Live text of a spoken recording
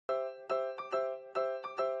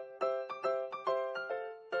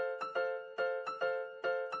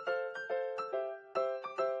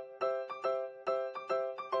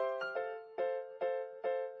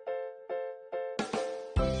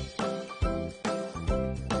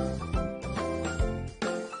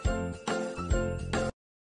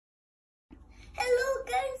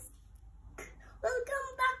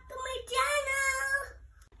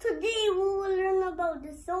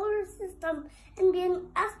be an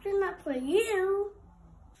astronaut for you.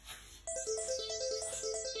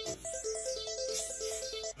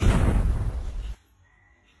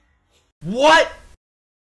 What?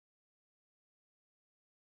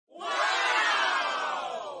 Wow!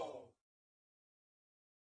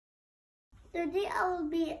 Today I will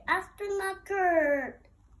be astronaut Kurt.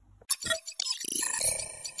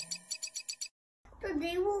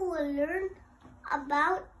 Today we will learn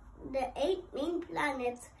about the 8 main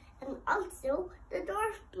planets and also the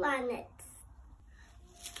dwarf planets.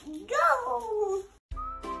 Go!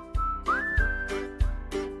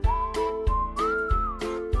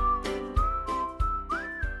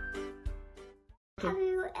 Have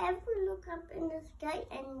you ever looked up in the sky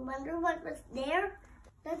and wonder what was there?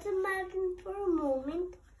 Let's imagine for a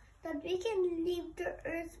moment that we can leave the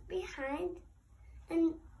Earth behind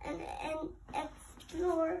and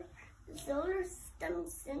explore the solar system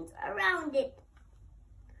since around it.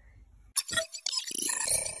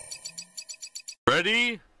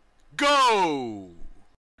 Ready? Go!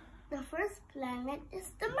 The first planet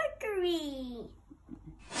is the Mercury.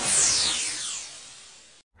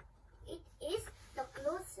 It is the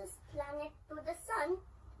closest planet to the Sun.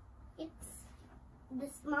 It's the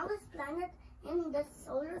smallest planet in the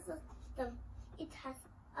solar system. It has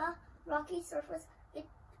a rocky surface with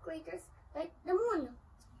craters like the Moon.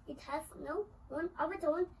 It has no moon of its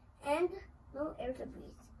own and no air to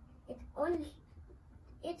breathe.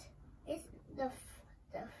 It is the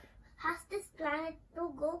fastest planet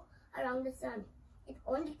to go around the Sun. It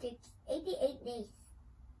only takes 88 days.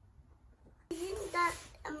 Isn't that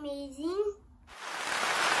amazing?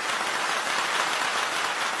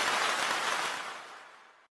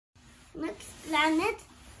 Next planet,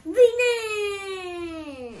 Venus.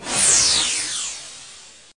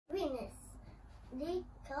 Venus. They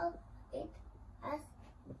call it as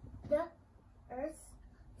the Earth's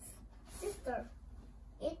sister.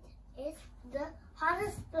 It is the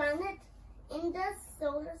hottest planet in the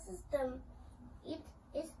solar system. It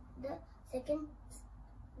is the second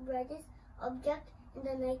brightest object in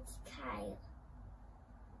the night sky.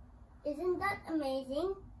 Isn't that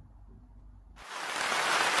amazing?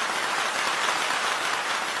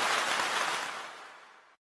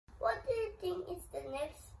 What do you think is the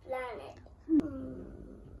next planet?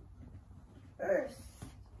 Earth.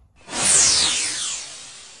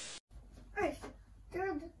 Earth,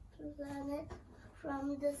 third planet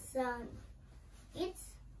from the Sun.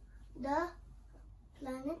 It's the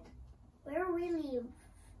planet where we live.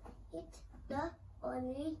 It's the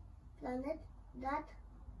only planet that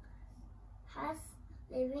has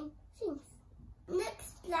living things.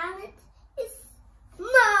 Next planet is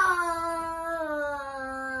Mars.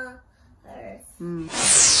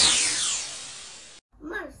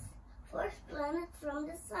 Mars, fourth planet from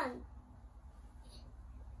the Sun,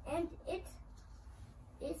 and it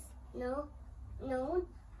is now known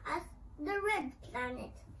as the red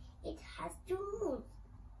planet. It has 2 moons,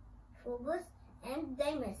 Phobos and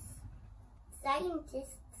Deimos.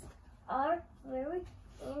 Scientists are very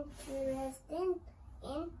interested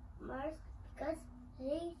in Mars because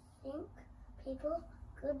they think people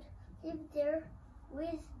could live there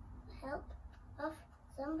with help of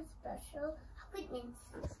some special equipment.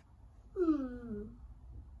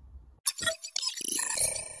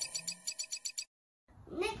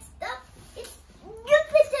 Next up is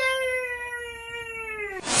Jupiter.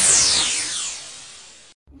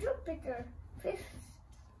 Jupiter, 5th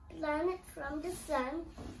planet from the Sun.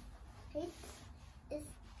 It is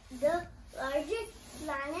the largest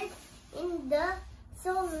planet in the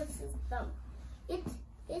solar system. It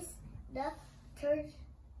is the 3rd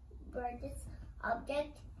brightest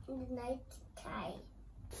object in the night sky.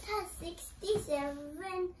 It has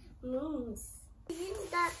 67 moons.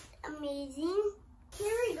 Isn't that amazing?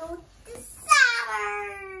 Here we go to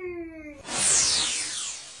Saturn.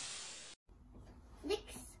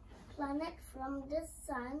 6th planet from the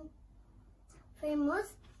Sun, famous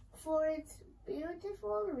for its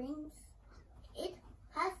beautiful rings. It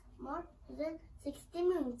has more than 60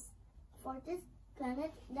 moons. 4th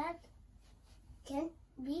planet that can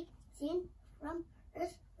be seen from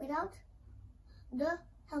Earth without the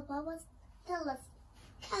help of a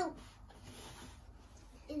telescope.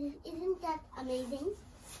 Isn't that amazing?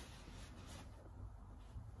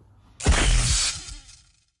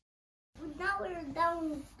 Now we're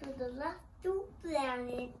down to the last 2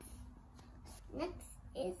 planets. Next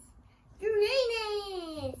is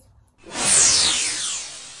Uranus.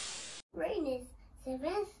 Uranus,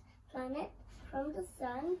 7th planet from the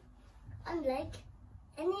Sun. Unlike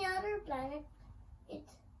any other planet, it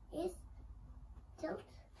is tilted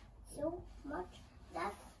so much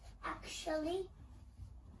that actually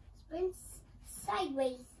spins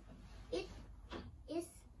sideways. It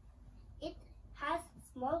has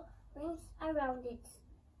small rings around it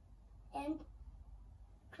and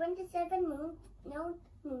 27 moons.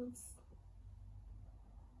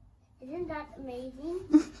 Isn't that amazing?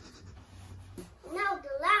 Now the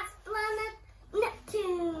last planet,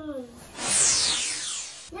 Neptune.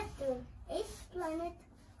 Neptune, 8th planet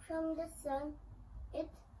from the Sun. It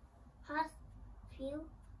has few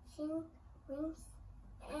thin rings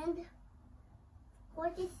and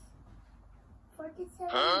 47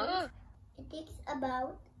 years. It takes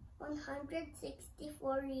about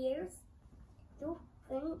 164 years to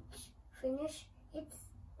finish its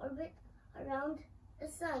orbit around the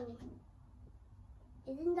Sun.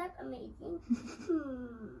 Isn't that amazing?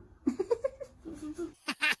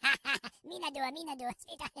 Me na do.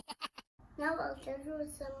 Now I'll tell you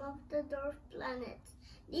some of the dwarf planets.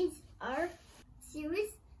 These are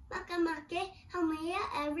Ceres, Makemake, Haumea,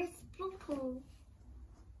 Eris, Pluto.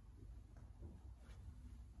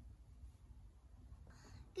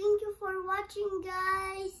 Thank you for watching,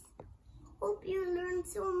 guys. Hope you learned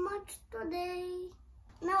so much today.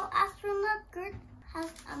 Now Astronaut Kurt has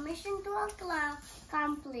a mission to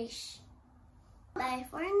accomplish. Bye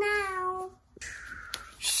for now.